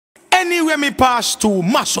Anywhere me pass to,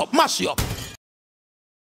 mash up, mash up.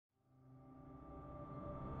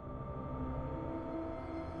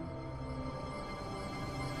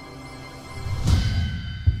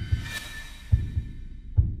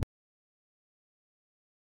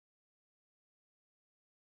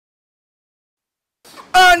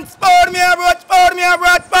 And spur me a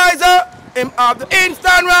broad Pfizer. Him have the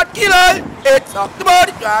instant rat killer. It's up the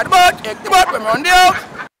body, try the boat, take the boat, we run the house.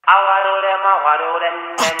 I do them,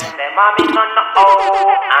 I'm in no oh,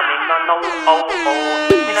 I'm in no me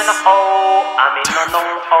no I'm in no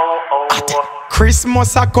oh.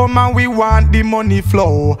 Christmas a come and we want the money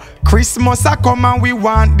flow. Christmas a come and we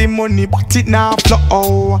want the money, but it now flow.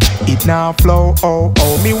 Oh, it now flow. Oh,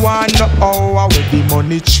 oh, me want no where the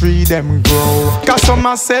money tree them grow. Cause some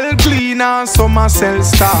a sell clean and some a sell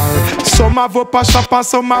star. Some a up a shop and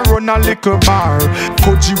some a run a little bar.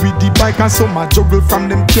 Koji with the bike and some a juggle from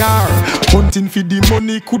them car. Hunting for the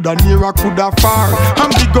money, coulda near or coulda far.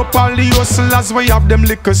 And big up all the hustlers we have them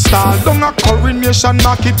liquor stall. Down a coronation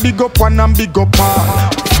market, big up one and big up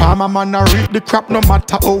all. Farmer man a reap the crop no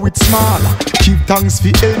matter how it's small. Keep thanks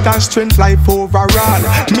for health and strength, life overall.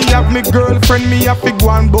 Me have me girlfriend, me have to go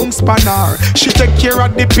and bounce spanner. She take care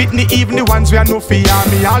of the pitney, even the ones we are no fear.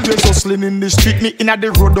 Me always hustling in the street, me inna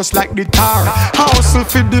the road just like the tar. Hustle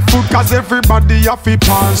for the food cause everybody have to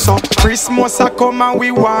pan. So Christmas a come and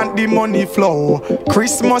we want the money flow.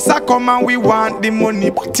 Christmas a come and we want the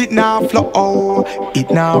money, but it now flow. Oh,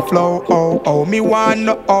 it now flow. Oh, oh, me want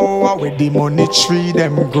no where the money tree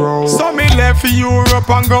them grow. So me left Europe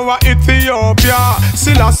and go to Ethiopia.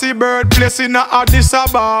 Still I see birthplace in Addis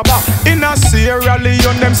Ababa. In a Sierra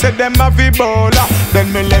Leone them say them have Ebola.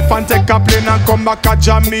 Then me left and take a plane and come back to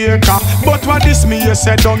Jamaica. But what this me you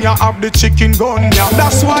say down you have the chicken gun, yeah.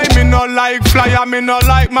 That's why me no like flyer, me no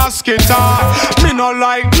like mosquito. Me no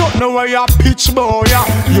like nothing where you pitch boy, yeah.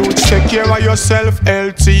 You take care of yourself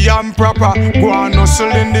healthy and proper. Go and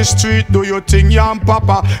hustle in the street, do your thing, yeah, and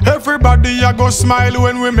papa. Everybody ya go smile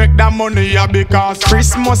when we make that money, yeah. Because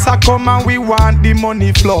Christmas a come and we want the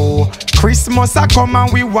money flow. Christmas a come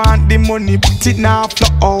and we want the money, but it now flow.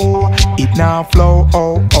 Oh, it now flow.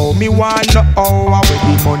 Oh, oh, me want no where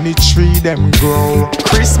the money tree them grow.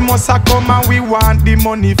 Christmas a come and we want the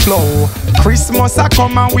money flow. Christmas a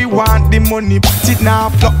come and we want the money, but it now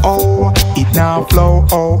flow. Oh, it now flow.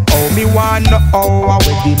 Oh, oh, me want no where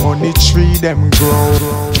the money tree them grow.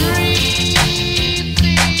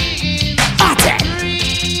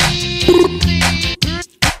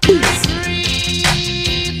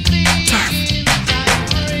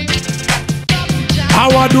 How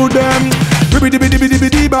I do them?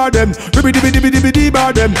 Ribbidibi bar them, Ribbidibi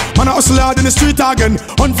bar them. Man a hustle hard in the street again.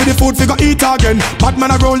 Hunt for the food, figure eat again. Bad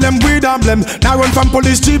man a roll them weed and blem. Now run from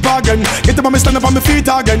police jeep again. Get up on me, stand up on my feet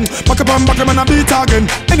again. Back up man a beat again.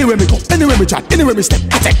 Anywhere me go, anywhere me chat, anywhere me step,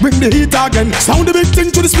 attack, bring the heat again. Sound the big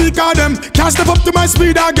thing to the speaker them. Can't step up to my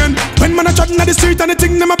speed again. When man a chatting at the street and the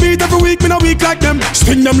thing them a beat every week, me no weak like them.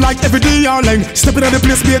 Sting them like every day or length. Stepping at the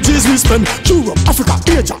place be a G's we spend. Europe, Africa,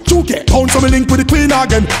 Asia, UK. Pound some link with the Queen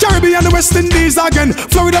again. Caribbean, the West Indies again.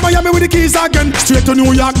 Florida, Miami with the keys again. Straight to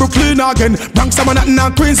New York, Brooklyn again. Bronx, Manhattan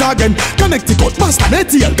and Queens again. Connecticut, Boston,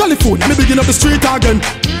 ATL, California, the beginning of the street again.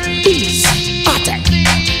 Peace, attack.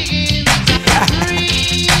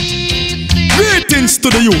 Greetings to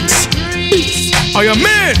the youths. Peace. Are you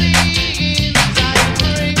man?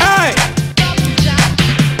 Hey.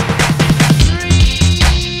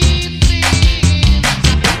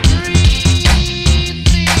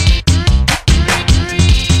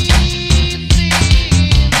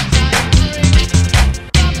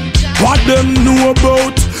 What them know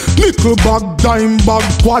about? Nickel bag, dime bag,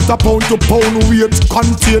 quarter pound to pound weight,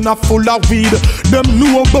 container full of weed. Them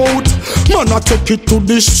know about. Man I take it to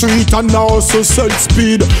the street and also sell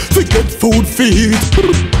speed. We get food feed.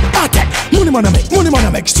 Attack. Money man I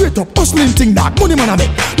make, straight up hustling thing that money man I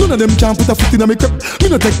make. None of them can put a foot in a make up. Me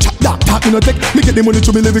no take chat that talk, me no take. Me get the money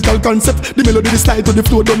through me lyrical concept. The melody, the style to the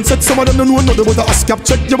flow done set. Some of them don't know nothing about a ASCAP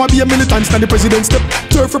check. You might be a militant stand the president step.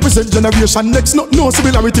 Turf represent generation next. Not no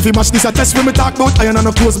similarity if you match this a test. When me talk about iron and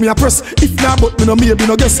of course me a press. If not but me no maybe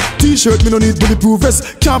no guess. T-shirt me no need bulletproof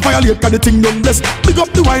vest. Can't violate cause the thing done bless. Big up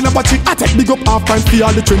the wine and battery attack. Big up half pint for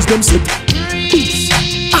all the trends them slip. Peace.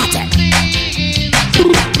 Attack.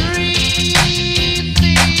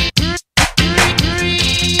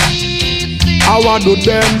 How I do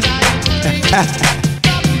them?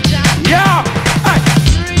 Yeah.